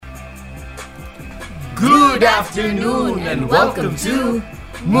Good afternoon and welcome to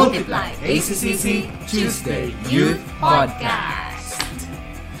Multiply ACCC Tuesday Youth Podcast.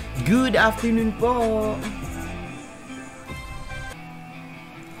 Good afternoon po.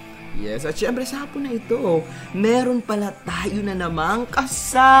 Yes, at syempre sa hapon na ito, meron pala tayo na namang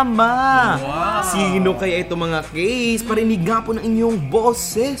kasama. Wow. Sino kaya ito mga case? Parinig nga po ng inyong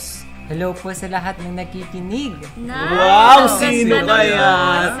boses. Hello po sa lahat ng nakikinig. Wow, sino kaya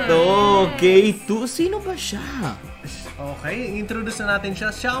ito? K2, sino ba siya? Okay, introduce na natin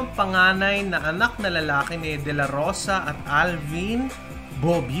siya. Siya ang panganay na anak na lalaki ni De La Rosa at Alvin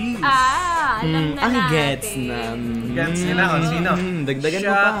Bobis. Alam na Ang natin. gets na. Gets nila o sino? Dagdagan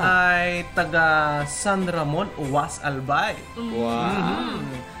mo Siya pa. ay taga San Ramon, Uwas, Albay. Wow.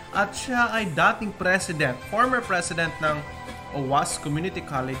 At siya ay dating former president ng Uwas Community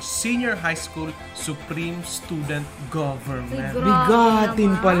College Senior High School Supreme Student Government.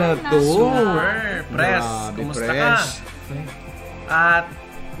 Bigatin pala to. Super! Press! Grabe, Kumusta fresh. ka? At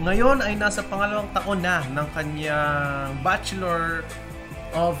ngayon ay nasa pangalawang taon na ng kanyang Bachelor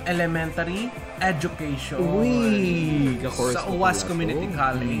of Elementary Education. Uy, ka-course sa ko Uwas pala Community to.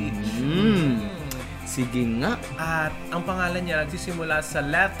 College. Sige nga. At ang pangalan niya nagsisimula sa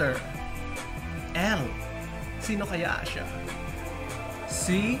letter L. Sino kaya siya?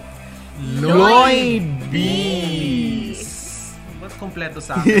 Si Lloyd B. Ba't kompleto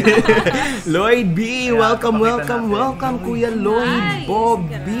sa akin? Lloyd B. Kaya, Welcome, papakitan welcome natin. Kuya Lloyd Nice.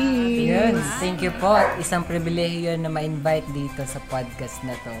 Bobby. Yun, thank you po. Isang pribilehiyo na ma-invite dito sa podcast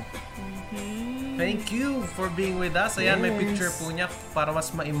na to. Thank you for being with us. Ayan, may picture po niya para mas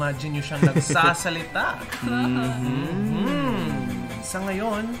ma-imagine nyo siyang nagsasalita. Sa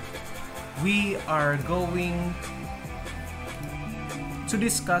ngayon, we are going to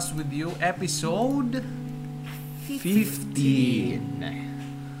discuss with you episode 15.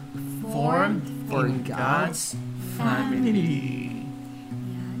 Formed for God's Family.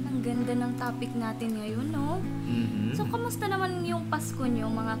 Yan, ang ganda ng topic natin ngayon, no? So, kamusta naman yung Pasko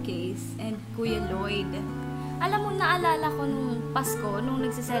nyo, mga Case and Kuya Lloyd? Alam mo, naalala ko nung Pasko, nung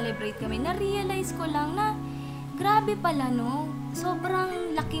nagse-celebrate kami, na-realize ko lang na grabe pala, no?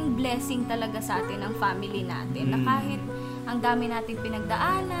 Sobrang laking blessing talaga sa atin ang family natin. Na kahit ang dami nating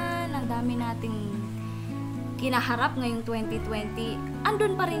pinagdaanan, ang dami nating kinaharap ngayong 2020,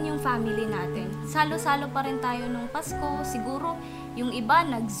 andun pa rin yung family natin. Salo-salo pa rin tayo nung Pasko. Siguro, yung iba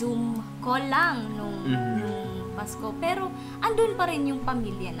nag-Zoom call lang nung Pasko. Pero, andun pa rin yung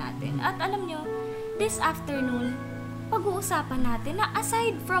pamilya natin. At alam nyo, this afternoon, pag-uusapan natin na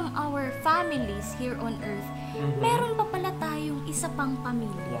aside from our families here on earth, meron pa pala tayong isa pang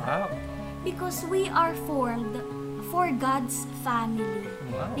pamilya. Wow. Because we are formed for God's family.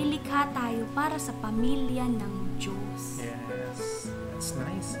 Wow. Nilikha tayo para sa pamilya ng Diyos. Yes. That's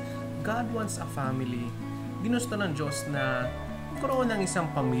nice. God wants a family. Ginusto ng Diyos na magkaroon ng isang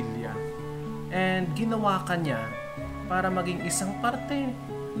pamilya. And ginawa ka niya para maging isang parte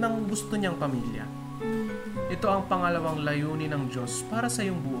ng gusto niyang pamilya. Ito ang pangalawang layunin ng Diyos para sa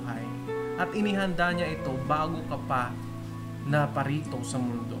iyong buhay. At inihanda niya ito bago ka pa naparito sa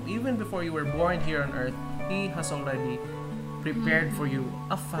mundo. Even before you were born here on earth, He has already prepared for you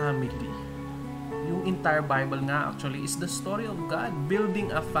a family. Yung entire Bible nga actually is the story of God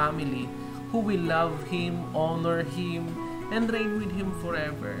building a family who will love Him, honor Him, and reign with Him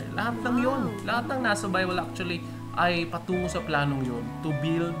forever. Lahat ng yun, lahat ng nasa Bible actually ay patungo sa planong yun, to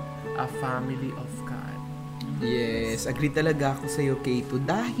build a family of God. Yes, agree talaga ako sa iyo, K2.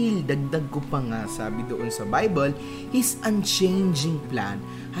 Dahil dagdag ko pa nga, sabi doon sa Bible, His unchanging plan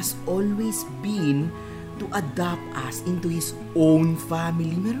has always been to adopt us into His own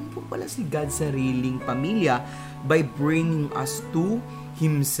family. Meron po pala si God sariling pamilya by bringing us to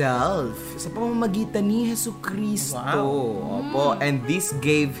Himself sa pamamagitan ni Jesucristo. Wow. Opo, and this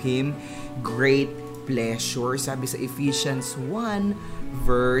gave Him great pleasure. Sabi sa Ephesians 1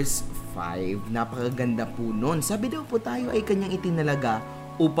 verse 5. Napakaganda po nun. Sabi daw po tayo ay kanyang itinalaga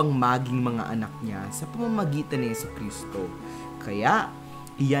upang maging mga anak niya sa pamamagitan ni Jesucristo. Kaya,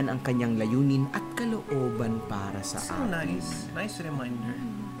 iyan ang kanyang layunin at kalooban para sa So atin. nice. Nice reminder.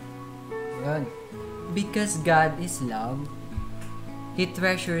 Yun. Because God is love, He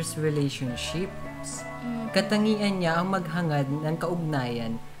treasures relationships. Katangian niya ang maghangad ng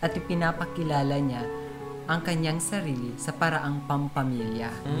kaugnayan at ipinapakilala niya ang kanyang sarili sa paraang pampamilya.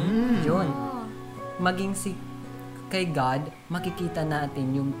 Yun. Maging kay God, makikita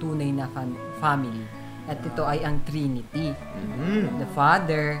natin yung tunay na family. At ito ay ang Trinity. The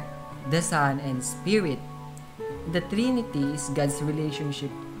Father, the Son, and Spirit. The Trinity is God's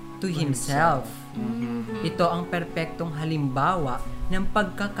relationship to Himself. Ito ang perpektong halimbawa ng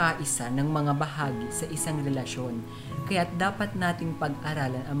pagkakaisa ng mga bahagi sa isang relasyon. Kaya dapat nating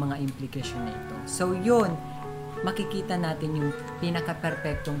pag-aralan ang mga implikasyon na ito. So yun, makikita natin yung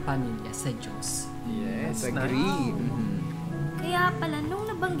pinaka-perpektong pamilya sa Diyos. Yes, That's agree. Kaya pala, nung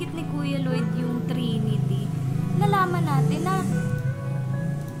nabanggit ni Kuya Lloyd yung Trinity, nalaman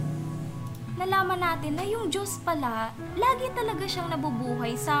natin na yung Diyos pala, lagi talaga siyang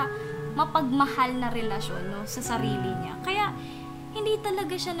nabubuhay sa mapagmahal na relasyon, no, sa sarili niya. Kaya, hindi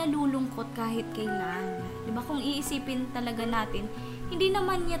talaga siya nalulungkot kahit kailan. Diba? Kung iisipin talaga natin, hindi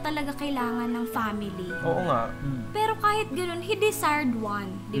naman niya talaga kailangan ng family. Oo nga. Pero kahit ganun, he desired one,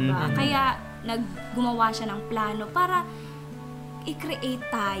 di ba? Kaya gumawa siya ng plano para i-create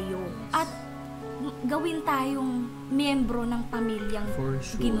tayo at gawin tayong miyembro ng pamilyang For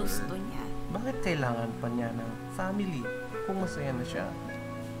sure. ginusto niya. Bakit kailangan pa niya ng family kung masaya na siya?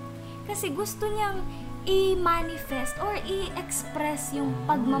 Kasi gusto niyang i-manifest or i-express yung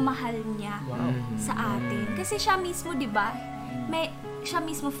pagmamahal niya Wow. sa atin. Kasi siya mismo, di ba? Siya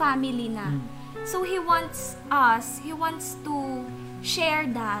mismo family na. So, he wants to share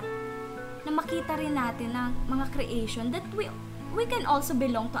that, na makita rin natin ng mga creation that we can also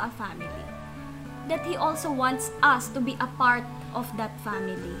belong to a family. That He also wants us to be a part of that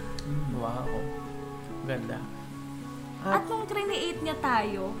family. Wow. Ganda. At nung create niya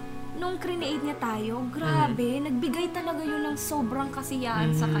tayo, grabe, nagbigay talaga yun ng sobrang kasiyahan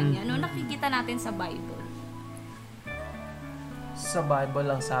sa Kanya. No, nakikita natin sa Bible. Sa Bible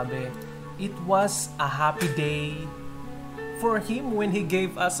lang sabi, it was a happy day for Him when He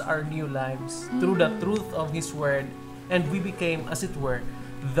gave us our new lives through the truth of His Word, and we became, as it were,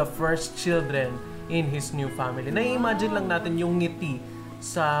 the first children in His new family. Nai-imagine lang natin yung ngiti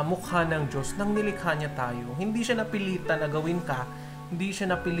sa mukha ng Diyos nang nilikha niya tayo. Hindi siya napilitan na gawin ka, hindi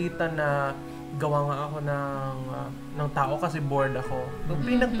siya napilitan na gawa nga ako ng tao kasi bored ako. So,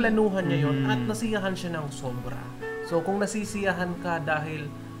 pinagplanuhan niya yun at nasiyahan siya ng sobra. So, kung nasisiyahan ka dahil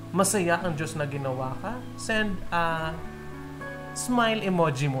masaya ang Diyos na ginawa ka, send a smile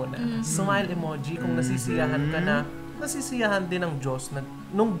emoji muna. Smile emoji kung nasisiyahan ka na nasisiyahan din ng Diyos na,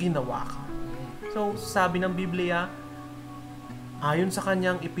 nung ginawa ka. So, sabi ng Biblia, ayon sa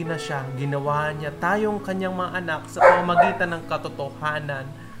kanyang ipinasya, ginawa niya tayong kanyang mga anak sa pamamagitan ng katotohanan,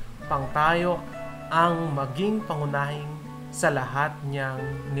 pang tayo ang maging pangunahing sa lahat niyang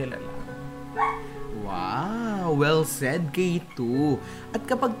nilalang. Wow, well said, K2. At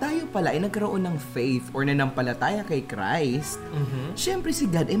kapag tayo pala ay nagkaroon ng faith or nanampalataya kay Christ, syempre si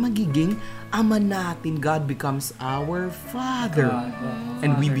God ay magiging ama natin. God becomes our Father.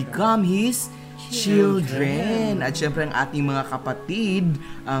 And we become His children. At syempre ang ating mga kapatid,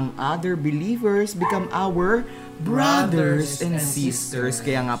 ang other believers, become our brothers and sisters.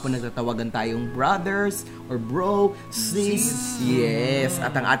 Kaya nga po nagtatawagan tayong brothers or bro, sis. Yes.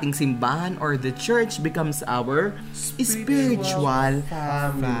 At ang ating simbahan or the church becomes our spiritual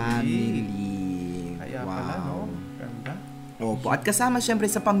family. Kaya pala, no? Ganda. Opo, at kasama syempre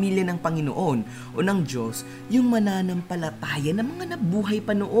sa pamilya ng Panginoon o ng Diyos, yung mananampalataya ng mga nabuhay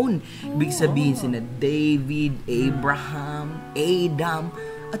pa noon. Ibig sabihin sina David, Abraham, Adam,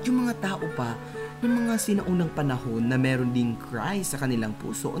 at yung mga tao pa ng mga sinaunang panahon na meron ding Christ sa kanilang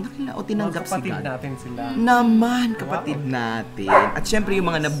puso o tinanggap si kapatid God. natin sila. Naman, kapatid natin. At syempre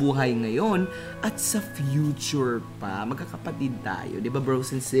yung mga nabuhay ngayon at sa future pa, magkakapatid tayo. Di ba, bros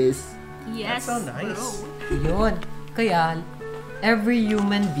and sis? Yes. That's so nice. Yun. Kaya, every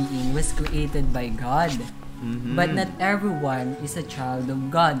human being was created by God. But not everyone is a child of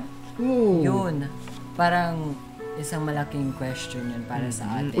God. Oh. Yun. Parang isang malaking question yun para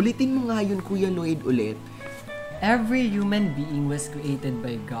sa atin. Ulitin mo nga yun, Kuya Lloyd, ulit. Every human being was created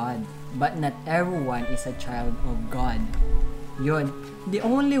by God, but not everyone is a child of God. Yun. The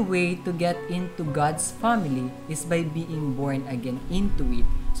only way to get into God's family is by being born again into it.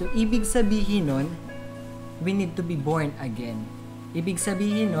 So, ibig sabihin nun, we need to be born again. Ibig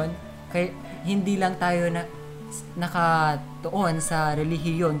sabihin nun, hindi lang tayo nakatuon sa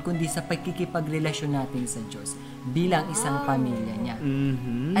relihiyon, kundi sa pagkikipagrelasyon natin sa Diyos bilang isang pamilya niya.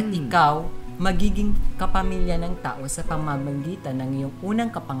 At ikaw, magiging kapamilya ng tao sa pamamagitan ng iyong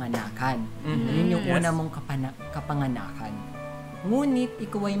unang kapanganakan. Yun yung una mong kapanganakan. Ngunit,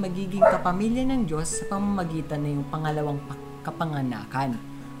 ikaw ay magiging kapamilya ng Diyos sa pamamagitan ng iyong pangalawang kapanganakan.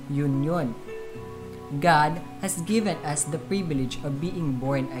 Yun. God has given us the privilege of being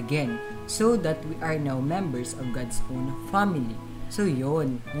born again so that we are now members of God's own family. So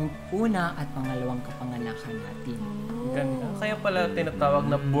yun, yung una at pangalawang kapanganakan natin. Ganda. Kaya pala tinatawag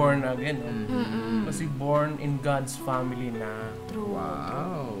na born again. No? Kasi born in God's family na. True.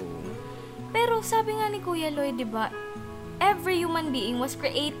 Wow. Pero sabi nga ni Kuya Lloyd, di ba, every human being was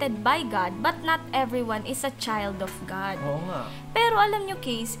created by God, but not everyone is a child of God. Oo nga. Pero alam nyo,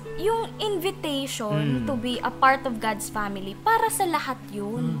 Case, yung invitation to be a part of God's family, para sa lahat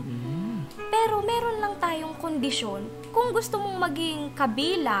yun. Pero meron lang tayong kondisyon. Kung gusto mong maging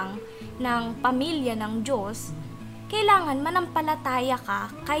kabilang ng pamilya ng Diyos, kailangan manampalataya ka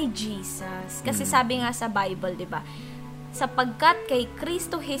kay Jesus. Kasi sabi nga sa Bible, di ba, sapagkat kay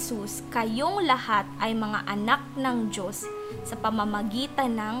Kristo Jesus, kayong lahat ay mga anak ng Diyos sa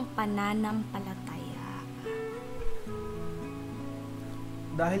pamamagitan ng pananampalataya.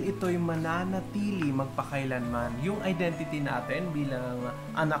 Dahil ito'y mananatili magpakailanman. Yung identity natin bilang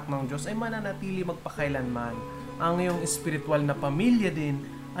anak ng Diyos ay mananatili magpakailanman. Ang iyong spiritual na pamilya din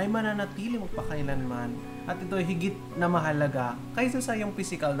ay mananatili magpakailanman. At ito ay higit na mahalaga kaysa sa iyong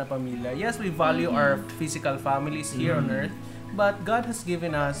physical na pamilya. Yes, we value our physical families here on earth, but God has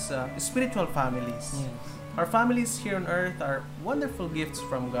given us spiritual families. Yes. Our families here on earth are wonderful gifts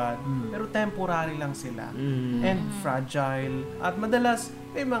from God, pero temporary lang sila and fragile. At madalas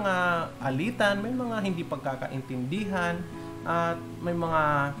may mga alitan, may mga hindi pagkakaintindihan, at may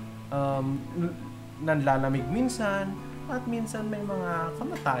mga nanlalamig minsan, at minsan may mga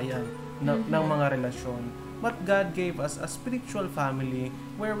kamatayan ng mga relasyon. But God gave us a spiritual family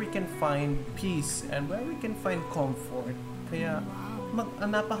where we can find peace and where we can find comfort. Kaya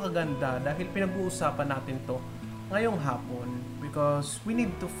napakaganda dahil pinag-uusapan natin to ngayong hapon because we need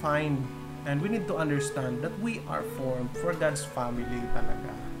to find and we need to understand that we are formed for God's family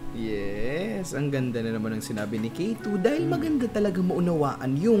talaga. Yes, ang ganda na naman ng sinabi ni K2 dahil maganda talaga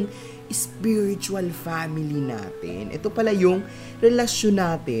maunawaan yung spiritual family natin. Ito pala yung relasyon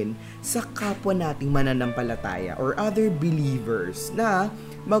natin sa kapwa nating mananampalataya or other believers na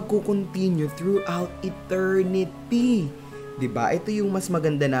magkukontinue throughout eternity. 'Di ba? Ito yung mas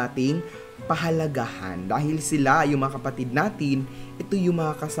maganda nating pahalagahan dahil sila, yung mga kapatid natin, ito yung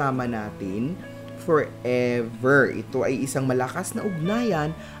mga kasama natin forever. Ito ay isang malakas na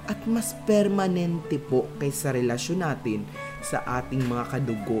ugnayan at mas permanente po kaysa relasyon natin sa ating mga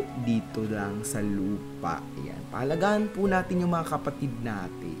kadugo dito lang sa lupa. Yan. Pahalagahan po natin yung mga kapatid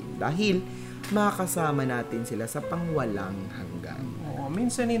natin dahil makakasama natin sila sa pangwalang hanggan. Oo,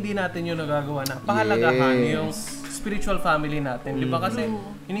 minsan hindi natin yung nagagawa na pahalagahan yung spiritual family natin. Di ba? Kasi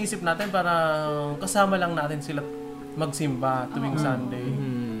iniisip natin parang kasama lang natin sila magsimba tuwing Sunday.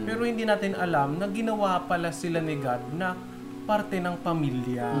 Pero hindi natin alam na ginawa pala sila ni God na parte ng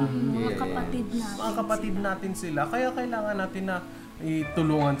pamilya. Mga kapatid natin. Mga kapatid natin sila. Kaya kailangan natin na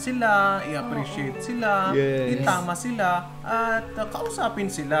itulungan sila, i-appreciate sila, Yes. itama sila, at kausapin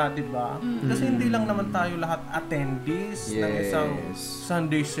sila, di ba? Kasi hindi lang naman tayo lahat attendees ng isang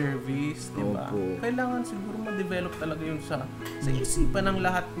Sunday service, di ba? Opo. Kailangan siguro ma-develop talaga yun sa isipan ng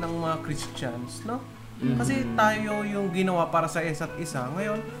lahat ng mga Christians, no? Kasi tayo yung ginawa para sa isa't isa.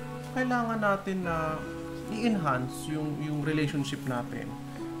 Ngayon, kailangan natin na i-enhance yung relationship natin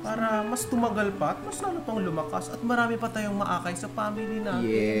para mas tumagal pa at mas lalo pang lumakas at marami pa tayong maakay sa family natin.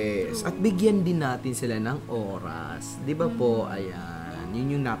 Yes. At bigyan din natin sila ng oras. 'Di ba po? Ayan.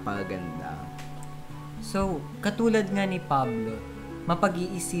 Yun yung napaganda. So, katulad nga ni Pablo,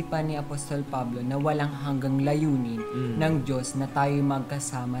 mapag-iisipan ni Apostol Pablo na walang hanggang layunin ng Diyos na tayo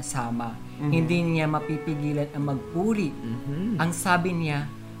magkasama-sama. Hindi niya mapipigilan ang magpuri. Ang sabi niya,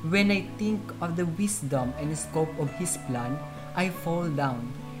 when I think of the wisdom and scope of His plan, I fall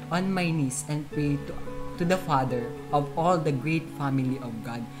down on my knees and pray to the Father of all the great family of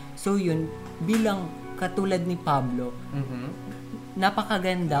God. So yun, bilang katulad ni Pablo,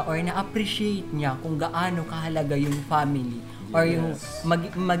 napakaganda or na-appreciate niya kung gaano kahalaga yung family or yung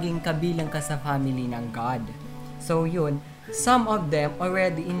maging kabilang ka sa family ng God. So yun, some of them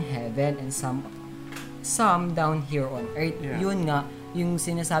already in heaven and some down here on earth. Yeah. Yun nga, yung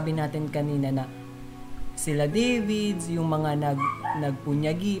sinasabi natin kanina na sila Davids, yung mga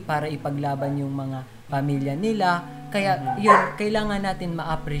nagpunyagi para ipaglaban yung mga pamilya nila. Kaya yun, kailangan natin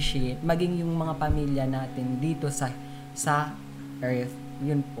ma-appreciate maging yung mga pamilya natin dito sa earth.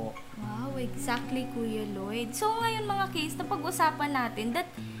 Yun po. Wow, exactly, Kuya Lloyd. So ngayon mga case, napag-usapan natin that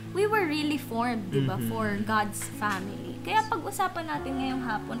we were really formed, di ba, for God's family. Kaya pag-usapan natin ngayong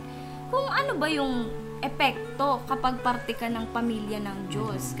hapon, kung ano ba yung epekto kapag parte ka ng pamilya ng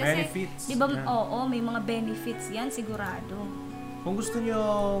Diyos. Kasi, Benefits. di ba, Yeah. oo, may mga benefits yan, sigurado. Kung gusto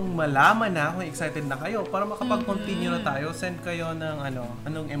nyo malaman na, kung excited na kayo, para makapag-continue na tayo, send kayo ng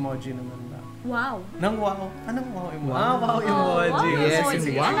anong emoji naman ba? Wow. Ng wow. Anong wow emoji? Wow. Wow emoji. Wow Yes,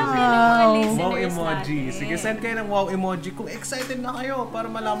 emoji. wow. Alam niyo ng mga listeners Wow emoji. natin. Sige, send kayo ng wow emoji kung excited na kayo para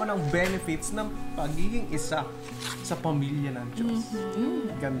malaman ang benefits ng pagiging isa sa pamilya ng Diyos.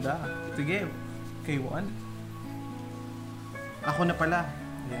 Ganda. Sige, kay Juan. Ako na pala.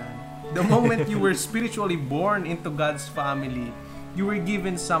 Yan. The moment you were spiritually born into God's family, you were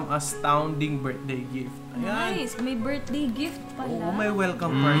given some astounding birthday gift. Ayan. Nice. May birthday gift pala. Oo, may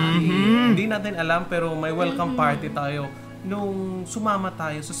welcome party. Hindi natin alam pero may welcome party tayo nung sumama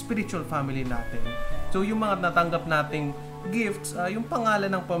tayo sa spiritual family natin. So yung mga natanggap nating gifts, yung pangalan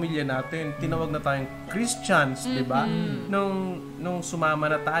ng pamilya natin, tinawag na tayong Christians, di ba? Nung sumama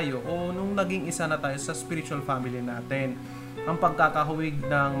na tayo o nung naging isa na tayo sa spiritual family natin. Ang pagkakahuwig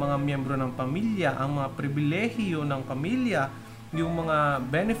ng mga miyembro ng pamilya, ang mga pribilehiyo ng pamilya, yung mga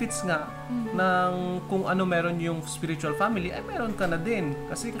benefits nga ng kung ano meron yung spiritual family, ay meron ka na din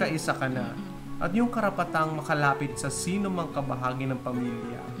kasi kaisa ka na. At yung karapatang makalapit sa sino mang kabahagi ng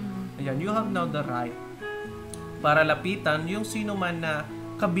pamilya. Ayan, you have now the right para lapitan yung sino man na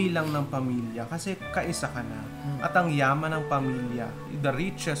kabilang ng pamilya kasi kaisa ka na. At ang yaman ng pamilya, the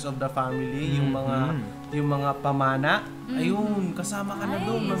riches of the family, yung mga pamana, ayun, kasama ka na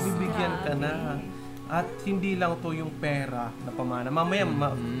doon, Nice. mabibigyan ka na. At hindi lang to yung pera na pamana. Mamaya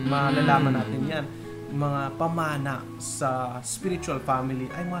malalaman natin yan. Mga pamana sa spiritual family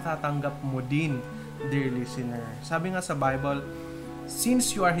ay matatanggap mo din, dear listener. Sabi nga sa Bible,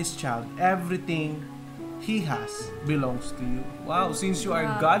 since you are His child, everything He has belongs to you. Wow, since you are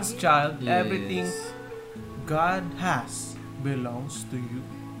God's child, everything God has belongs to you.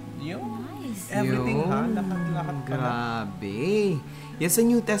 Yung Nice. everything ha, lahat-lahat ka na. Grabe. Yan sa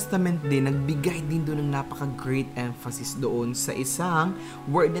New Testament din, nagbigay din doon ng napaka-great emphasis doon sa isang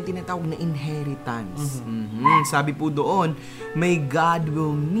word na tinatawag na inheritance. Sabi po doon, may God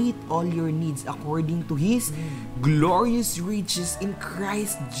will meet all your needs according to His glorious riches in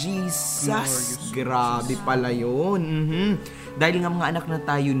Christ Jesus. Grabe pala yun. Dahil nga mga anak na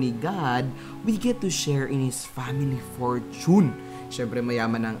tayo ni God, we get to share in His family fortune. Siyempre,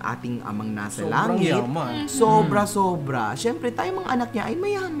 mayaman ang ating amang nasa Sobrang langit. yaman. Sobra-sobra. Siyempre, tayo mga anak niya ay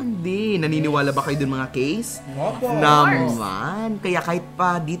mayaman din. Naniniwala ba kayo dun mga case? Opo. Naman. Kaya kahit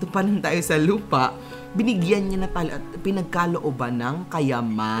pa dito pa lang tayo sa lupa, binigyan niya na tayo at pinagkalooban ng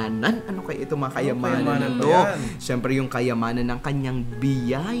kayamanan. Ano kaya ito mga kayamanan kayamanan na ba to? yan? Siyempre, yung kayamanan ng kanyang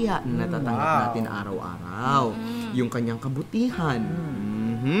biyaya na natatanggap Wow. natin araw-araw. Yung kanyang kabutihan.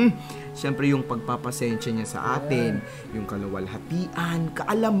 Siyempre, yung pagpapasensya niya sa atin, yung kaluwalhatian,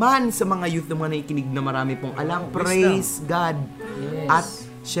 kaalaman sa mga youth na mga nakikinig na marami pong alam. Praise God. Yes. At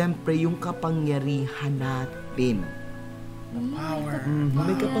siyempre, yung kapangyarihan natin. Power.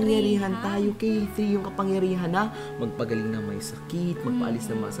 May kapangyarihan tayo, Kathy. Yung kapangyarihan na magpagaling ng may sakit, magpaalis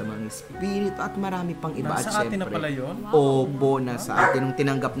ng masamang espiritu, at marami pang iba. At Nasa atin na syempre, pala yun? Opo, nasa atin. Nung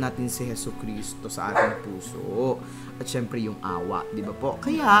tinanggap natin si Hesus Kristo sa ating puso. At syempre yung awa, di ba po?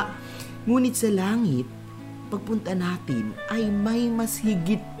 Kaya, ngunit sa langit, pagpunta natin ay may mas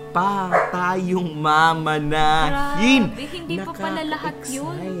higit pa tayong mamanahin. Grabe, hindi pa pala lahat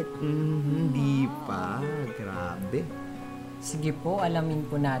yun. Nakaka-excite. Hindi pa. Grabe. Sige po, alamin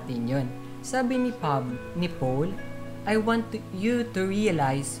po natin yon. Sabi ni Paul, I want you to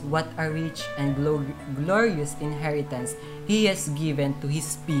realize what a rich and glorious inheritance He has given to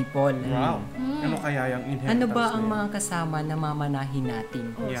His people. Wow. Ano kaya yung inheritance Ano ba ang na mga kasama na mamanahin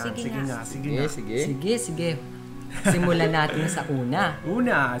natin? Oh, yan? sige Sige nga. nga, sige nga. Sige. Simulan natin sa una.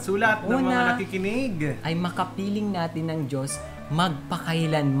 Una, sulat ng mga Una. nakikinig. Ay makapiling natin ng Diyos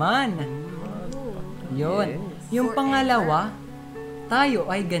magpakailanman. Yun. Yung pangalawa, tayo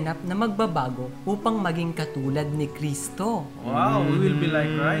ay ganap na magbabago upang maging katulad ni Kristo. Wow, we will be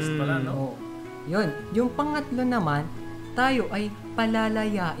like Christ pala, no? Oo. Yun. Yung pangatlo naman, tayo ay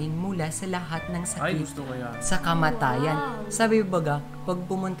palalayain mula sa lahat ng Ay, sakit gusto ko yan. sa kamatayan. Sabi baga, pag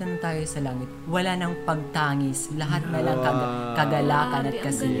pumunta na tayo sa langit, wala nang pagtangis, lahat na lang kagalakan at Grabe, ang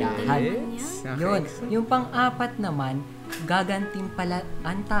kasiyahan. ganda niya. Yun. Yung pang-apat naman,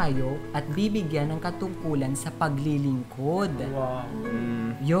 gagantimpalaan tayo at bibigyan ng katungkulan sa paglilingkod. Wow.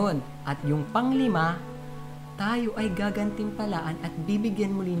 Yun. At yung panglima, tayo ay gagantimpalaan at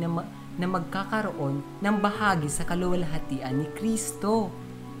bibigyan muli na magkakaroon ng bahagi sa kaluwalhatian ni Kristo.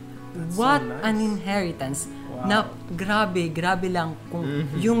 That's What so nice. an inheritance. Wow. Na grabe lang kung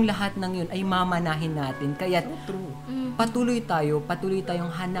yung lahat ng yun ay mamanahin natin. Kaya True. patuloy tayong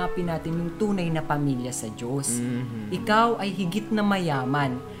hanapin natin yung tunay na pamilya sa Diyos. Ikaw ay higit na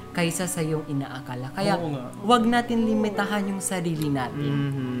mayaman kaysa sa iyong inaakala. Kaya, Oo nga. wag natin limitahan yung sarili natin.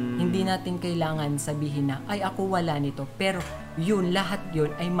 Hindi natin kailangan sabihin na, ay ako wala nito. Pero yun, lahat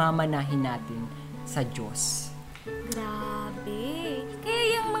yun ay mamanahin natin sa Diyos. Grabe. Kaya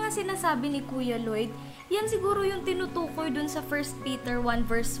yung mga sinasabi ni Kuya Lloyd, yan siguro yung tinutukoy dun sa 1 Peter 1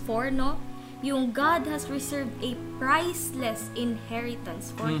 verse 4, no? Yung God has reserved a priceless inheritance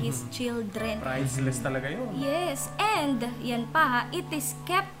for His children. Priceless talaga yun. Yes, and yan pa, it is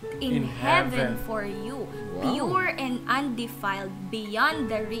kept in heaven for you, pure and undefiled, beyond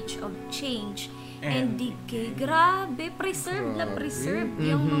the reach of change and decay. Grabe, preserved na preserved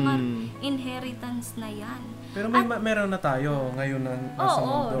yung mga inheritance na yan. Pero meron na tayo ngayon na nasa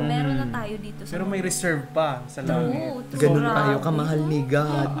mundo. Meron na tayo dito sa Pero may reserve pa sa langit. Ganun tayo kamahal ni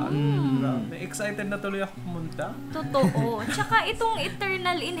God. Grabe. Excited na tuloy ako pumunta. Totoo. Tsaka itong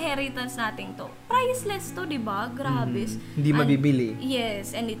eternal inheritance natin to, priceless to, di ba? Grabe. Hindi mabibili.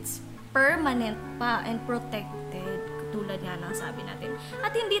 Yes, and it's permanent pa and protected, tulad nga ng sabi natin.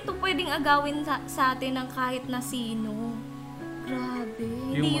 At hindi to pwedeng agawin sa atin ng kahit na sino. Grabe.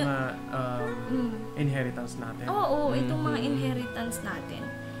 Yung Hindi mga inheritance natin. Oo, itong mga inheritance natin.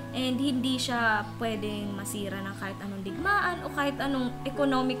 And hindi siya pwedeng masira ng kahit anong digmaan o kahit anong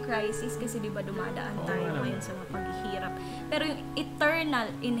economic crisis kasi di ba dumadaan tayo ngayon sa mga paghihirap. Pero yung eternal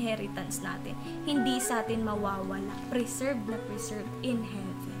inheritance natin, hindi sa atin mawawala. Preserved na preserved in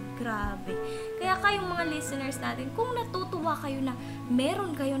heaven. Grabe. Kaya kayong mga listeners natin, kung natutuwa kayo na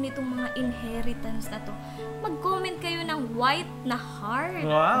meron kayo nitong mga inheritance na to, mag-comment kayo ng white na heart.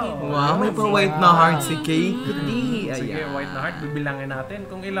 Wow. Diba? Wow, may pa-white na heart si Kate. Kundi. Sige, Ayan. white na heart, bibilangin natin.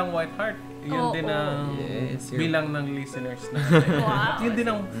 Kung ilang white heart, yun din ang bilang ng listeners natin. At yun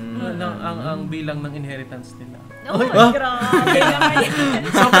din ang bilang ng inheritance nila. Oh my grabe naman yan.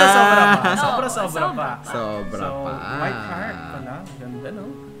 Sobra-sobra pa. Sobra-sobra pa. Sobra So, pa. white heart pala. Ganda, no?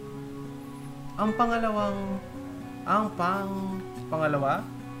 Ang pangalawa?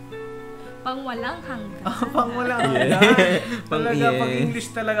 Pang walang hanggan. Pang walang hanggan. Talaga, pag English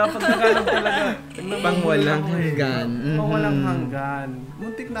talaga, pag Tagalog talaga. Pang walang hanggan. Pang walang hanggan.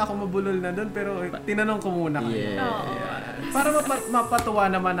 Muntik na ako mabulol na doon, pero tinanong ko muna kayo. Para mapatuwa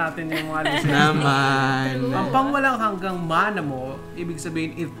naman natin yung mga listeners. Naman. Ang pang walang hanggang mana mo, ibig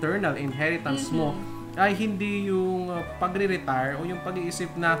sabihin eternal inheritance mo, ay hindi yung pagre-retire o yung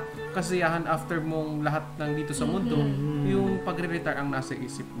pag-iisip na kasiyahan after mong lahat ng dito sa mundo, yung pagre-retire ang nasa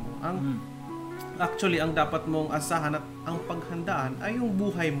isip mo. Actually, ang dapat mong asahan at ang paghandaan ay yung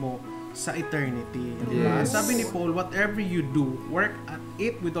buhay mo sa eternity. Diba? Sabi ni Paul, whatever you do, work at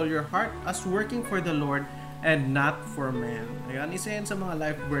it with all your heart as working for the Lord and not for man. Ayan, isa yan sa mga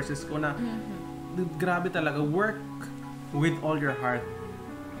life verses ko na grabe talaga, work with all your heart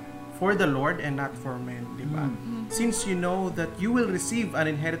for the Lord and not for men, di ba? Since you know that you will receive an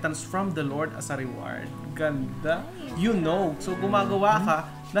inheritance from the Lord as a reward. Ganda. You know. So, gumagawa ka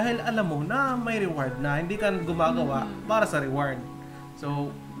dahil alam mo na may reward na. Hindi ka gumagawa para sa reward.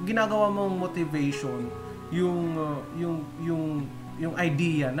 So, ginagawa mong motivation yung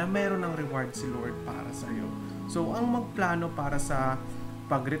idea na meron ng reward si Lord para sa iyo. So, ang magplano para sa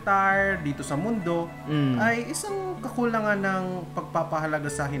pag-retire dito sa mundo ay isang kakulangan ng pagpapahalaga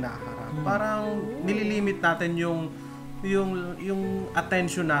sa hinaharap. Parang nililimit natin yung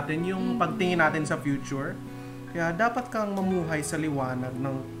attention natin, yung pagtingin natin sa future. Kaya dapat kang mamuhay sa liwanag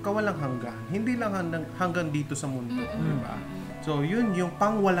ng kawalang hanggan. Hindi lang hanggang dito sa mundo, di ba? So, yun yung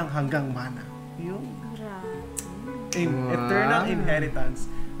pang walang hanggang mana. Yung eternal inheritance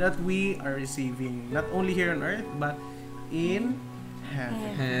that we are receiving not only here on earth but in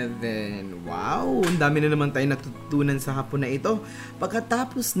Heaven. Wow! Ang dami na naman tayo natutunan sa hapon na ito.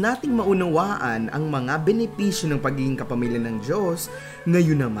 Pagkatapos nating maunawaan ang mga benepisyo ng pagiging kapamilya ng Diyos,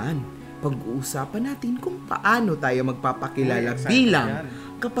 ngayon naman, pag-uusapan natin kung paano tayo magpapakilala bilang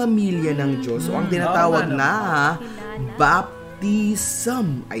kapamilya ng Diyos o ang tinatawag na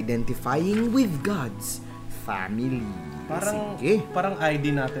baptism, identifying with God's family. Parang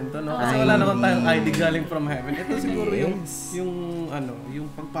ID natin to, no? Kasi wala naman tayong ID galing from heaven. Ito siguro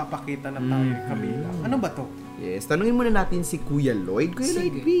yung pagpapakita na tayo kabilang. Ano ba to? Yes, tanungin muna natin si Kuya Lloyd. Kuya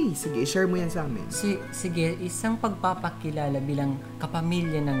Lloyd B, sige, share mo yan sa amin. Sige, isang pagpapakilala bilang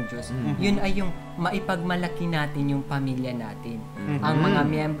kapamilya ng Diyos, yun ay yung maipagmalaki natin yung pamilya natin. Ang mga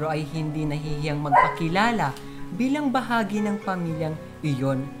miyembro ay hindi nahihiyang magpakilala bilang bahagi ng pamilyang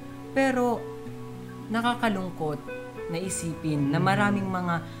iyon. Pero nakakalungkot na isipin na maraming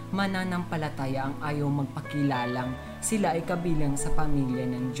mga mananampalataya ang ayaw magpakilalang sila ay kabilang sa pamilya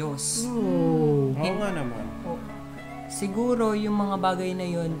ng Diyos. Oo nga naman. Siguro yung mga bagay na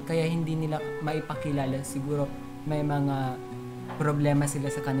yun, kaya hindi nila maipakilala, siguro may mga problema sila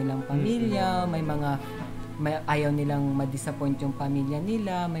sa kanilang pamilya, may ayaw nilang ma-disappoint yung pamilya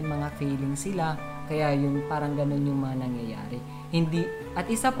nila, may mga feelings sila, kaya yung parang ganun yung mga nangyayari.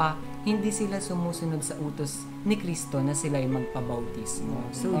 At isa pa, hindi sila sumusunod sa utos ni Kristo na sila yung magpabautismo.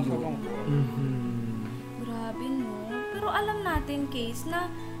 So yun. Grabe, no? Pero alam natin, Case, na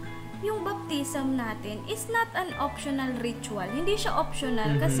yung baptism natin is not an optional ritual. Hindi siya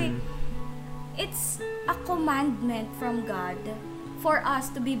optional kasi it's a commandment from God for us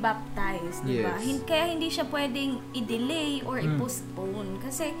to be baptized, di ba? Yes. Kaya hindi siya pwedeng i-delay or i-postpone.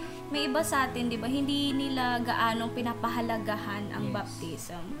 Kasi may iba sa atin, di ba, hindi nila gaanong pinapahalagahan ang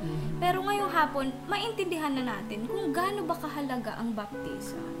baptism. Pero ngayong hapon, maintindihan na natin kung gaano ba kahalaga ang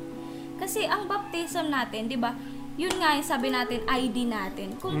baptism. Kasi ang baptism natin, di ba, yun nga yung sabi natin, ID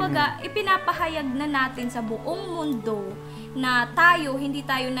natin. Kumbaga, ipinapahayag na natin sa buong mundo na hindi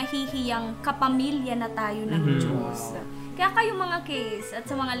tayo nahihiyang kapamilya na tayo ng Diyos. Kaya kayo mga Case at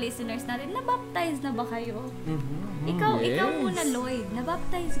sa mga listeners natin, nabaptize na ba kayo? Ikaw muna, Lloyd.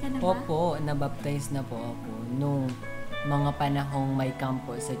 Nabaptize ka na ba? Opo, nabaptize na po ako nung mga panahong may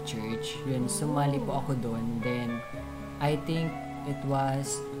campo sa church. Yun, sumali po ako doon. Then, I think it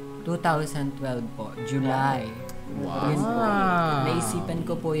was 2012 po, July. Wow. Yun po. Naisipan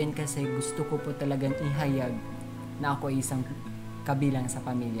ko po yun kasi gusto ko po talagang ihayag na ako isang kabilang sa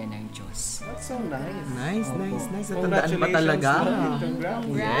pamilya ng Diyos. That's so nice. Nice. Natandaan pa talaga.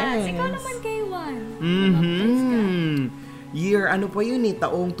 Congrats! Ikaw naman, K1. Year, ano pa yun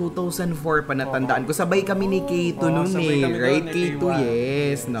taong 2004 pa natandaan ko. Sabay kami ni K2 noon sabay kami right? doon ni K2, K1.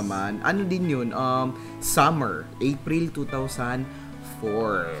 yes naman. Ano din yun? Summer, April 2004.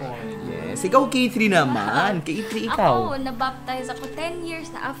 Yes. Ikaw, K3 naman. K3, ikaw. Ako, nabaptize ako 10 years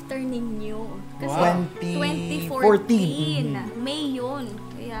na after ninyo. Kasi Wow. 2014. May yun.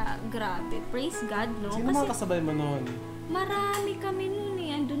 Kaya, grabe. Praise God, no? Sino mga kasabay mo noon? Marami kami nun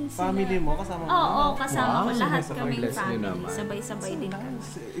eh. Andun sila. Family mo? Kasama mo? Oo, kasama ko. Wow, Lahat sabay-sabay. kaming Bless nyo family. naman. Sabay-sabay din kami.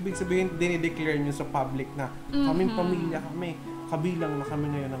 Ibig sabihin, dinideclare nyo sa public na kaming pamilya kami. Kabilang na kami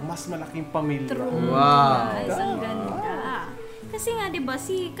ngayon ng mas malaking pamilya. True. Wow. Guys, ang ganda. Kasi nga, di ba,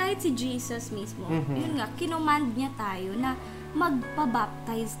 kahit si Jesus mismo, yun nga, kinomand niya tayo na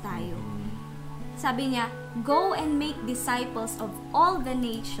magpabaptize tayo. Sabi niya, "Go and make disciples of all the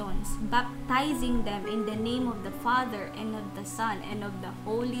nations, baptizing them in the name of the Father and of the Son and of the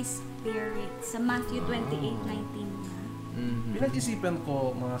Holy Spirit." Sa Matthew 28:19 niya. Pinag-isipan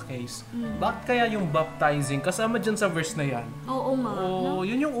ko, mga Case, bakit kaya yung baptizing, kasama dyan sa verse na yan? Oo nga. Oo,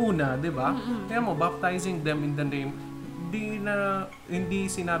 yun yung una, di ba? Kaya mo, baptizing them in the name, hindi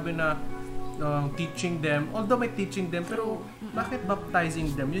sinabi na teaching them, although may teaching them, pero bakit baptizing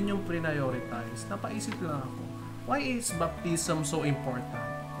them? Yun yung prioritize. Napaisip lang ako, why is baptism so important?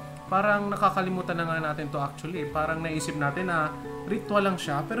 Parang nakakalimutan na nga natin to actually. Parang naisip natin na ritual lang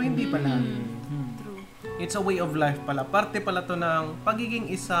siya, pero hindi pala. It's a way of life pala. Parte pala to ng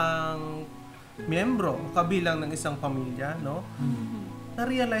pagiging isang miyembro, kabilang ng isang pamilya, no?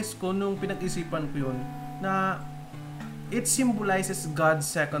 Na-realize ko nung pinag-isipan ko yun na it symbolizes God's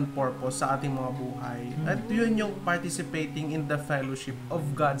second purpose sa ating mga buhay. At yun yung participating in the fellowship of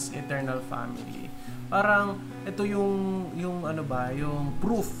God's eternal family. Parang ito yung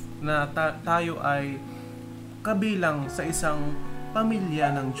proof na tayo ay kabilang sa isang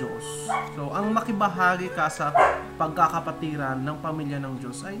pamilya ng Diyos. So, ang makibahagi ka sa pagkakapatiran ng pamilya ng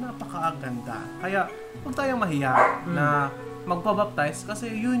Diyos ay napakaganda. Kaya, huwag tayong mahiya na magpabaptize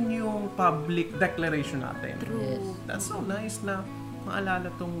kasi yun yung public declaration natin. True. That's so nice na maalala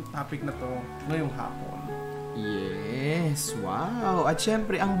tong topic na to ngayong hapon. Yes, wow. At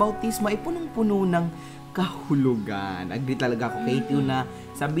syempre, ang bautismo ay punong-puno ng kahulugan. Agree talaga ako kay Tio na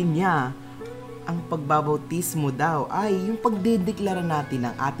sabi niya, ang pagbabautismo daw ay yung pagdedeklara natin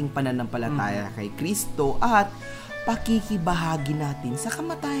ng ating pananampalataya kay Kristo at pakikibahagi natin sa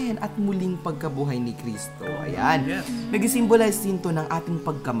kamatayan at muling pagkabuhay ni Kristo. Ayan. Yes. Nag-symbolize din to ng ating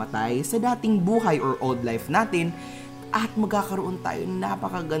pagkamatay sa dating buhay or old life natin at magkakaroon tayo ng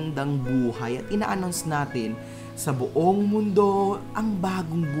napakagandang buhay at ina-announce natin sa buong mundo ang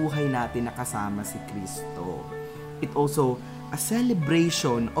bagong buhay natin na kasama si Kristo. It also a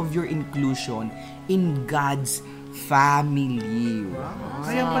celebration of your inclusion in God's family. Wow.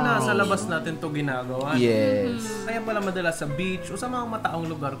 Kaya pala sa labas natin to ginagawa. Yes. Kaya pala madalas sa beach o sa mga mataong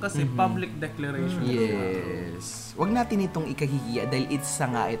lugar kasi public declaration. Yes. Huwag natin itong ikahihiya dahil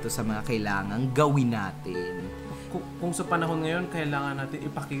isa nga ito sa mga kailangang gawin natin. Kung sa panahon ngayon, kailangan natin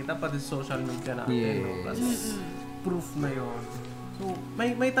ipakita pati sa social media natin. Yes. No? Kasi proof na yon. So,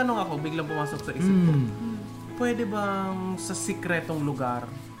 may tanong ako, biglang pumasok sa isip ko. Pwede bang sa sikretong lugar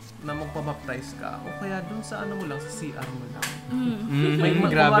na magpabaptize ka, o kaya dun sa ano mo lang, sa CR mo lang.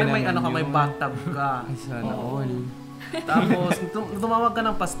 Grabe May naman ano ka, may yun. bathtub ka. Ay, sana all. Tapos, tumawag ka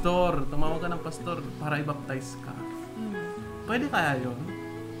ng pastor para i-baptize ka. Pwede kaya yun?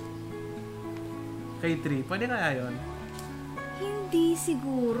 K3, pwede kaya yun? Hindi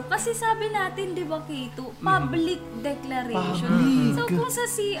siguro. Kasi sabi natin, di ba, Kito, public declaration. Public. So, kung sa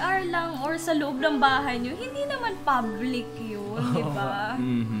CR lang or sa loob ng bahay nyo, hindi naman public yun, di ba?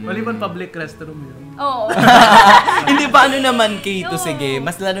 Maliban public restroom yun. Oo. Hindi pa ano naman, Kato, sige.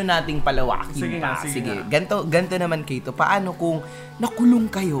 Mas lalo nating palawakin Sige pa. nga, sige nga. Ganto naman, Kato. Paano kung nakulong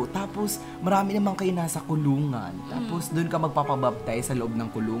kayo, tapos marami naman kayo nasa kulungan, tapos doon ka magpapabaptize sa loob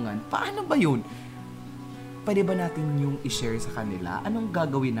ng kulungan. Paano ba yun? Pwede ba natin yung i-share sa kanila? Anong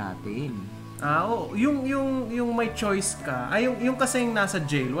gagawin natin? Yung may choice ka. Yung kasing nasa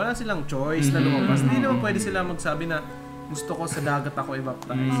jail, wala silang choice na lumabas. Hindi naman pwede sila magsabi na gusto ko sa dagat ako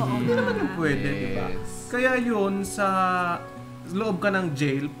i-baptize. Hindi naman yung pwede, di ba? Kaya yun, sa loob ka ng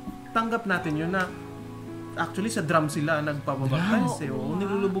jail, tanggap natin yun na actually sa drum sila nagpapabaptize.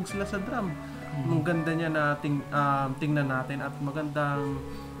 Nilulubog sila sa drum. Ang ganda niya na tingnan natin at magandang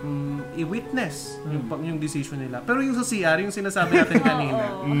i-witness yung decision nila. Pero yung sa CR, yung sinasabi natin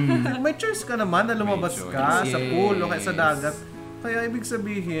kanina, may choice ka naman na lumabas ka sa pool o kaya sa dagat. Kaya ibig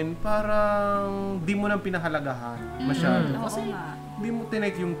sabihin, parang di mo nang pinahalagahan masyado. Kasi di mo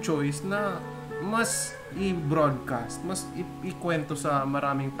tinake yung choice na mas i-broadcast, mas ikwento sa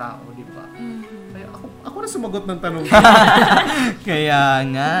maraming tao, di ba? Kaya ako na sumagot ng tanong. Kaya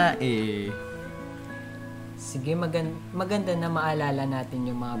nga eh. Sige, maganda na maalala natin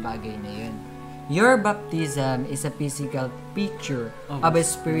yung mga bagay na yun. Your baptism is a physical picture of a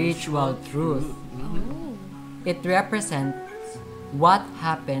spiritual truth. It represents what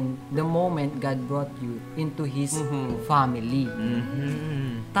happened the moment God brought you into His family.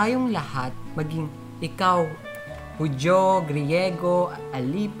 Tayong lahat, maging ikaw, Hudyo, Griego,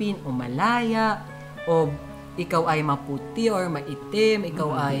 Alipin, o Malaya, o ikaw ay maputi or maitim,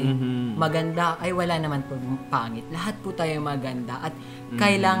 ikaw ay maganda, ay wala naman po pangit. Lahat po tayo maganda at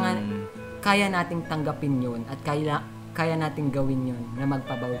kaya nating tanggapin yun at kaya nating gawin yun na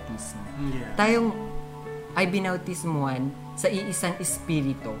magpabautismo. Tayong ay binautismuhan sa iisang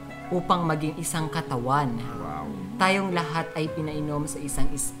espiritu upang maging isang katawan. Tayong lahat ay pinainom sa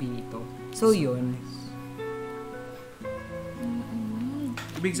isang espiritu. So yun.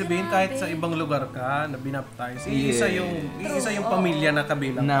 Ibig sabihin, kahit sa ibang lugar ka na binaptize, isa yung pamilya na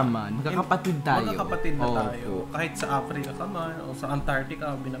kabilang ka. Naman. Magkakapatid tayo. Magkakapatid na tayo. Kahit sa Africa ka man o sa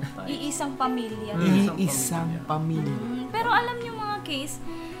Antarctica binaptize. Iisang pamilya. Isang pamilya. Pero alam niyo mga case,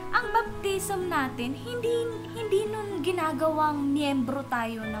 ang baptism natin, hindi nun ginagawang miyembro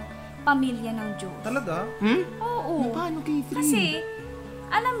tayo ng pamilya ng Diyos. Talaga? Oo. Paano, K3? Kasi,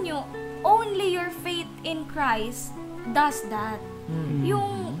 alam nyo, only your faith in Christ does that.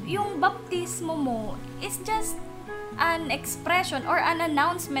 Yung baptismo mo is just an expression or an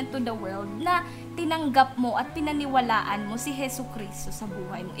announcement to the world na tinanggap mo at pinaniwalaan mo si Hesus Kristo sa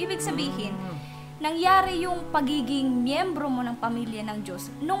buhay mo. Ibig sabihin, nangyari yung pagiging miyembro mo ng pamilya ng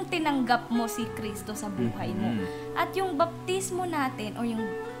Diyos nung tinanggap mo si Kristo sa buhay mo. At yung baptismo natin o yung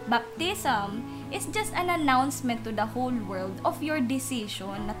baptism is just an announcement to the whole world of your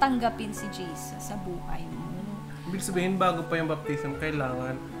decision na tanggapin si Jesus sa buhay mo. Ibig sabihin, bago pa yung baptism,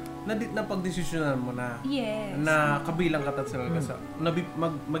 kailangan na pagdesisyonan mo na. Yes. Na kabilang ka talaga sa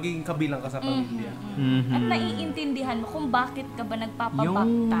magiging kabilang ka sa pamilya. At naiintindihan mo kung bakit ka ba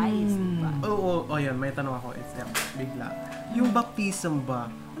nagpapabaptize, diba? Oo, yan, may tanong ako. Bigla. Yung baptism ba,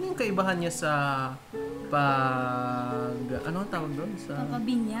 ano yung kaibahan niya sa ano ang tawag doon?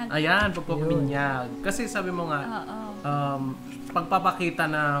 Papabinyag. Ayan, pagpapabinyag. Kasi sabi mo nga, pagpapakita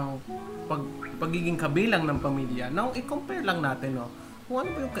ng pagiging kabilang ng pamilya. Now, i-compare lang natin, no? Kung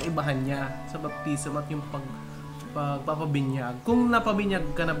ano ba yung kaibahan niya sa baptism at yung pagpapabinyag. Kung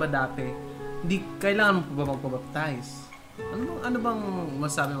napabinyag ka na ba dati, hindi kailangan mo pa magpabaptize. Ano bang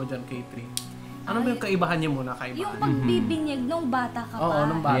masabi mo dyan, K3? Ano ba yung kaibahan niya muna? Yung pagbibinyag nung bata ka pa. Oo,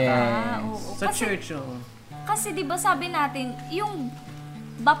 nung bata. Yes. Oo. Sa church, Kasi di ba sabi natin, yung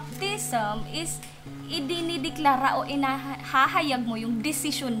baptism is idinideklara o inahahayag mo yung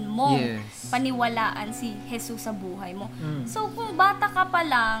decision mo. Yes. Paniwalaan si Jesus sa buhay mo. So, kung bata ka pa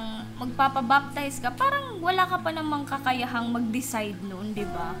lang, magpapabaptize ka, parang wala ka pa namang kakayahang mag-decide noon, di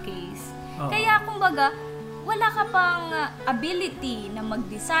ba, Case? Kaya, kumbaga, wala ka pang ability na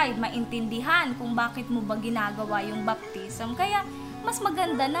mag-decide, maintindihan kung bakit mo ba ginagawa yung baptism. Kaya, mas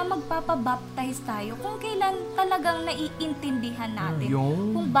maganda na magpapabaptize tayo kung kailan talagang naiintindihan natin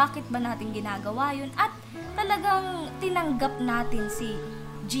kung bakit ba natin ginagawa yun at talagang tinanggap natin si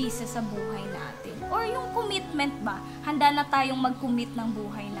Jesus sa buhay natin? Or yung commitment ba? Handa na tayong mag-commit ng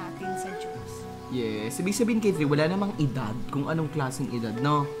buhay natin sa Diyos? Yes. Ibig sabihin, K3, wala namang edad kung anong klaseng edad,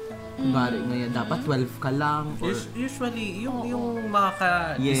 no? Kunwari ngayon, dapat 12 ka lang. Or, Usually, yung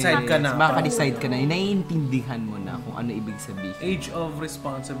makaka-decide ka na. Makaka-decide ka na. Naiintindihan mo na kung ano ibig sabihin. Age of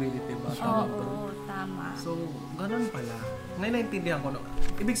responsibility ba? Tawag doon. Oo, tama. So, ganun pala. Ngayon naintindihan ko. No?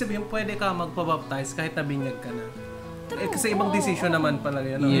 Ibig sabihin, pwede ka magpabaptize kahit nabinyag ka na. Kasi ibang decision naman pala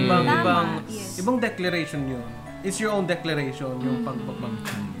yun. No? Yeah. Ibang declaration yun. It's your own declaration, yung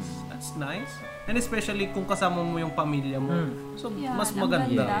pagbabaptize. That's nice. And especially kung kasama mo yung pamilya mo. So, Yan, mas ang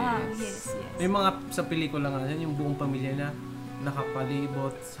maganda. ganda. Yes. May mga sa pelikula nga yan, yung buong pamilya na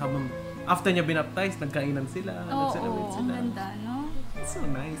nakapalibot habang after niya binaptize, nagkainan sila, nag-celebrate Oo, ang sila. ganda, no? It's so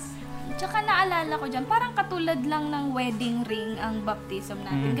nice. Tsaka naalala ko dyan, parang katulad lang ng wedding ring ang baptism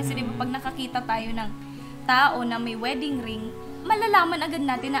natin. Kasi di ba pag nakakita tayo ng tao na may wedding ring, malalaman agad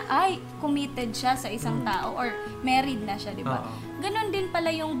natin na ay, committed siya sa isang tao or married na siya, di ba? Oo. Ganon din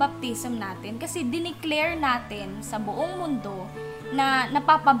pala yung baptism natin kasi dineclare natin sa buong mundo na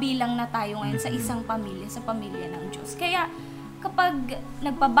napapabilang na tayo ngayon sa isang pamilya, sa pamilya ng Diyos. Kaya kapag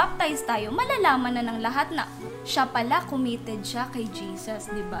nagpa-baptize tayo, malalaman na ng lahat na siya pala committed siya kay Jesus,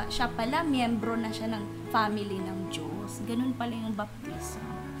 di ba? Siya pala miyembro na siya ng family ng Diyos. Ganun pala yung baptism.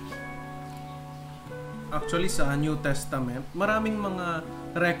 Actually, sa New Testament, maraming mga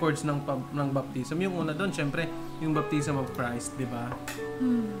records ng baptism. Yung una doon, syempre, yung baptism of Christ, di ba?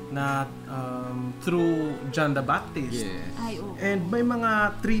 Na through John the Baptist. Yes. Ay, oo. And may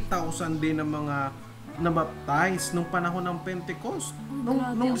mga 3,000 din na mga nabaptize nung panahon ng Pentecost.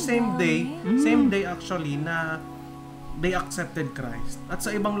 grabe, Nung ang same dami. day actually na they accepted Christ. At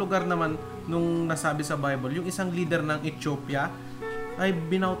sa ibang lugar naman, nung nasabi sa Bible, yung isang leader ng Ethiopia ay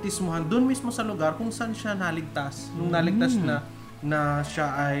binautismuhan doon mismo sa lugar kung saan siya naligtas. Nung naligtas na siya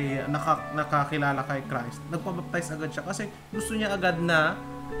ay nakakilala kay Christ. Nagpabaptize agad siya kasi gusto niya agad na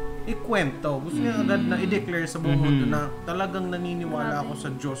ikwento. Gusto niya agad na i-declare sa buong mundo na talagang naniniwala ako sa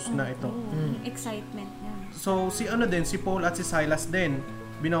Diyos na ito. Excitement niya. So, si Paul at si Silas din,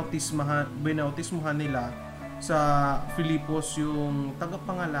 binautismuhan nila sa Filipos yung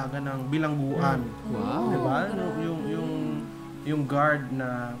tagapangalaga ng bilangguan. Wow. Diba? Yung guard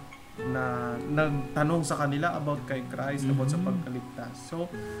na nagtanong sa kanila about kay Christ, about sa pagkaligtas. So,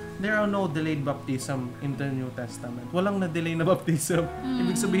 there are no delayed baptism in the New Testament. Walang na-delay na baptism.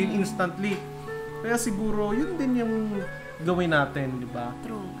 Ibig sabihin instantly. Kaya siguro, yun din yung gawin natin, di ba?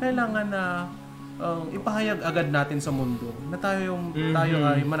 True. Kailangan na ipahayag agad natin sa mundo na tayo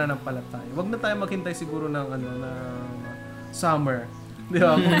ay mananampalataya. Huwag na tayo maghintay siguro ng summer. Di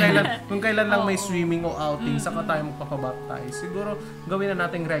ba? Kung kailan lang may swimming o outing, saka tayo magpapabaptize. Siguro gawin na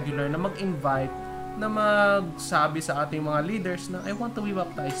nating regular na mag-invite, na magsabi sa ating mga leaders na I want to be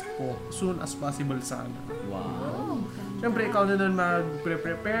baptized po soon as possible sana. Wow. Siyempre, ikaw na nun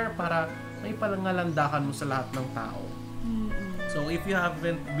mag-prepare para may palangalandakan mo sa lahat ng tao. So, if you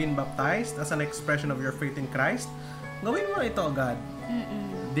haven't been baptized as an expression of your faith in Christ, gawin mo na ito agad.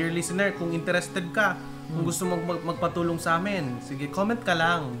 Dear listener, kung interested ka, kung gusto mong magpatulong sa amin, sige, comment ka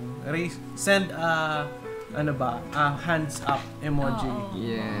lang. Send a hands up emoji.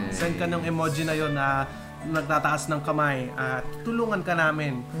 Yes. Send ka ng emoji na yon na nagtataas ng kamay at tulungan ka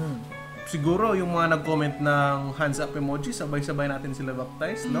namin. Siguro yung mga nag-comment ng hands up emoji, sabay-sabay natin sila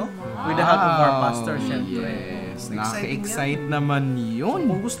baptize, no? With the help of our pastor, syempre. Yes. Exciting Nakaka-excite naman yun.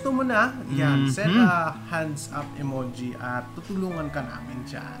 Kung gusto mo na, send a hands up emoji at tutulungan ka namin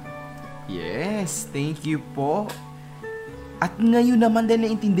dyan. Yes, thank you po. At ngayon naman din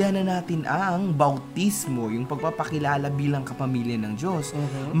naintindihan na natin ang bautismo, yung pagpapakilala bilang kapamilya ng Diyos.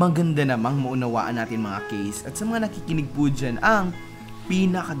 Maganda namang maunawaan natin mga case. At sa mga nakikinig po dyan, ang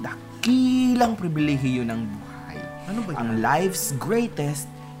pinakadakilang pribilehiyo ng buhay. Ano ba yan? Ang life's greatest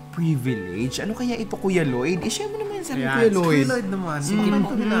privilege. Ano kaya ito, Kuya Lloyd? I-share mo naman sa akin, Ayan, Kuya si Lloyd. Kuya Lloyd naman.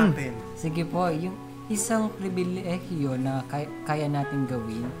 Kwentuhin natin. Sige po, yung isang pribilehiyo na kaya natin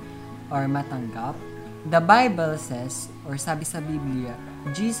gawin or matanggap, the Bible says, or sabi sa Biblia,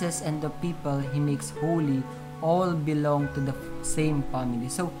 Jesus and the people He makes holy all belong to the same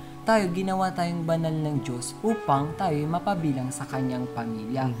family. So, ginawa tayong banal ng Diyos upang tayo mapabilang sa Kanyang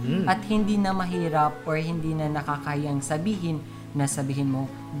pamilya. At hindi na mahirap or hindi na nakakayang sabihin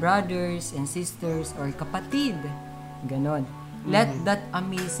mo, brothers and sisters or kapatid. Ganon. Let that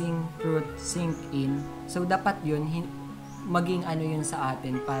amazing truth sink in. So, dapat yun, maging yun sa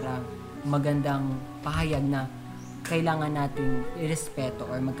atin para magandang pahayag na kailangan nating irespeto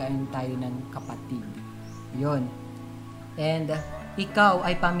or magkaroon tayo ng kapatid. Yun. And ikaw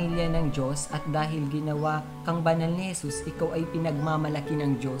ay pamilya ng Diyos at dahil ginawa kang banal ni Jesus, ikaw ay pinagmamalaki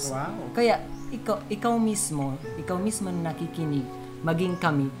ng Diyos. Wow. Kaya ikaw mismo na nakikinig, maging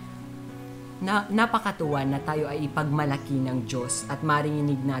kami, na napakatuwa na tayo ay ipagmalaki ng Diyos at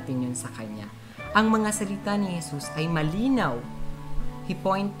marinig natin yun sa Kanya. Ang mga salita ni Jesus ay malinaw. He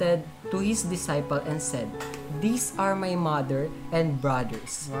pointed to his disciple and said, "These are my mother and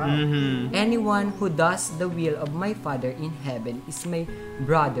brothers. Anyone who does the will of my Father in heaven is my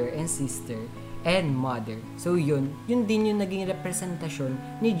brother and sister and mother." So yun din yung naging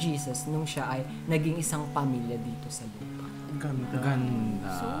representasyon ni Jesus nung siya ay naging isang pamilya dito sa lupa. Ganda.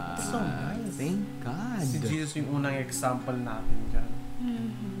 So nice. Thank God. Si Jesus yung unang example natin dyan.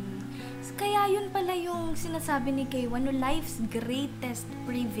 Kaya yun pala yung sinasabi ni Kaywan, no, life's greatest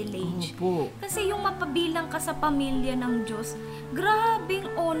privilege. Opo. Kasi yung mapabilang ka sa pamilya ng Diyos, grabing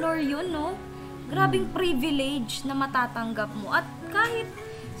honor yun, no? Grabing privilege na matatanggap mo. At kahit,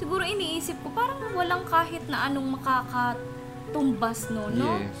 siguro iniisip ko, parang walang kahit na anong makakatumbas,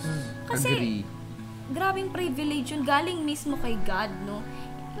 no? Yes. Kasi, Agree. grabing privilege yun, galing mismo kay God, no?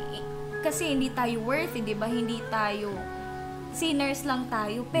 Kasi hindi tayo worthy, di ba? Hindi tayo sinners lang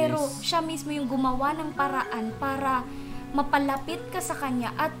tayo, pero Yes. siya mismo yung gumawa ng paraan para mapalapit ka sa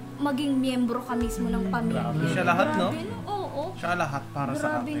kanya at maging miyembro ka mismo ng pamilya. Grabe. Siya lahat, no? Grabe, Oo. Siya lahat para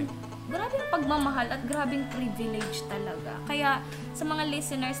sa atin. Grabing pagmamahal at grabing privilege talaga. Kaya sa mga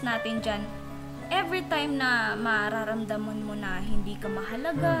listeners natin dyan, every time na mararamdaman mo na hindi ka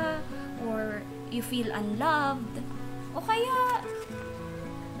mahalaga or you feel unloved, o kaya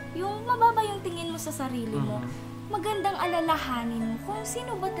yung mababa yung tingin mo sa sarili mo, magandang alalahanin mo kung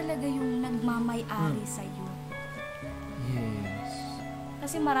sino ba talaga yung nagmamay-ari sa'yo. Yes.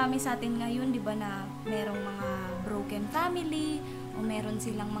 Kasi marami sa atin ngayon, di ba, na merong mga broken family, o meron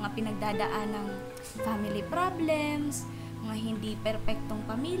silang mga pinagdadaan ng family problems, mga hindi perpektong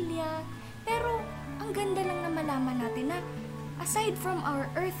pamilya. Pero, ang ganda lang na malaman natin na aside from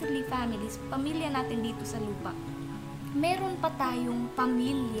our earthly families, pamilya natin dito sa lupa, meron pa tayong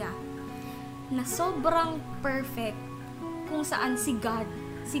pamilya na sobrang perfect kung saan si God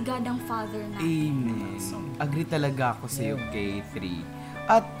ang Father natin. Amen. Agree talaga ako sa iyo, K3.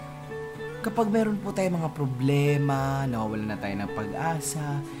 At kapag meron po tayong mga problema, nawawalan na tayo ng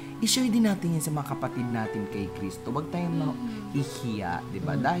pag-asa, i-share din natin yan sa mga kapatid natin kay Kristo. Huwag tayong ihiya, di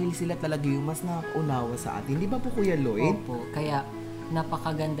ba? Dahil sila talaga yung mas nakaunawa sa atin. Di ba po, Kuya Lloyd? Opo, kaya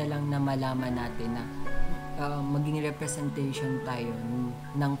napakaganda lang na malaman natin na maging representation tayo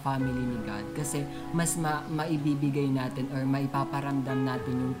ng family ni God kasi mas maibibigay natin or maipaparamdam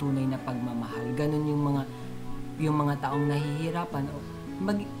natin yung tunay na pagmamahal. Ganun yung mga taong nahihirapan,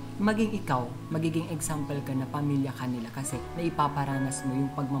 maging ikaw, magiging example ka na pamilya kanila kasi naipaparanas mo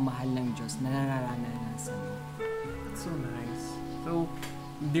yung pagmamahal ng Diyos na nararanasan mo. So nice. So,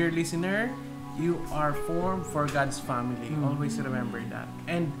 dear listener, you are formed for God's family. Always remember that.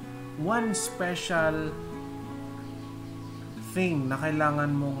 And one special thing na kailangan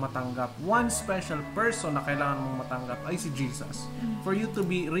mong matanggap, one special person na kailangan mong matanggap ay si Jesus. For you to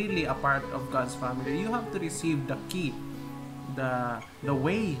be really a part of God's family, you have to receive the key, the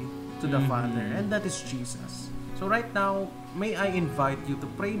way to the Father, and that is Jesus. So right now, may I invite you to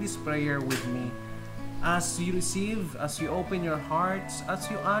pray this prayer with me. As you receive, as you open your hearts, as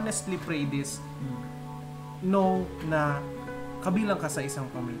you honestly pray this, know na kabilang ka sa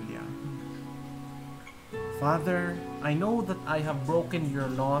isang pamilya. Father, I know that I have broken your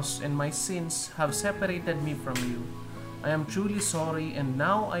laws and my sins have separated me from you. I am truly sorry and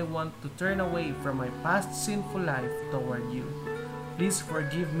now I want to turn away from my past sinful life toward you. Please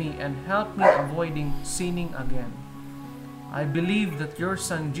forgive me and help me avoiding sinning again. I believe that your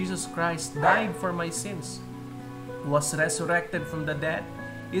Son Jesus Christ died for my sins, was resurrected from the dead,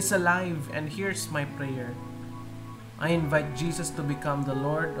 is alive and hears my prayer. I invite Jesus to become the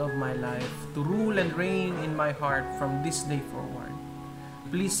Lord of my life, to rule and reign in my heart from this day forward.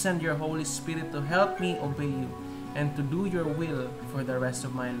 Please send your Holy Spirit to help me obey you and to do your will for the rest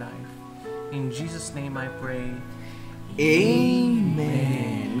of my life. In Jesus' name I pray.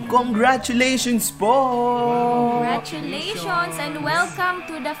 Amen. Congratulations po! Congratulations and welcome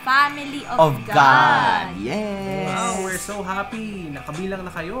to the family Of God. Yes. Wow, we're so happy. Nakabilang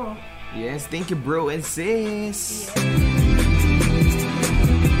na kayo. Yes, thank you, bro and sis.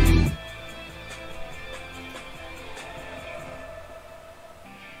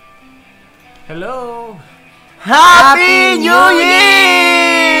 Hello! Happy New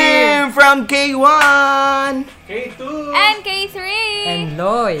Year from K1 K2! And K3! And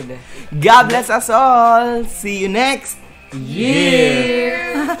Lloyd, God bless us all. See you next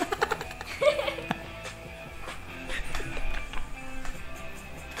year.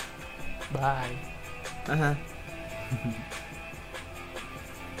 Aha.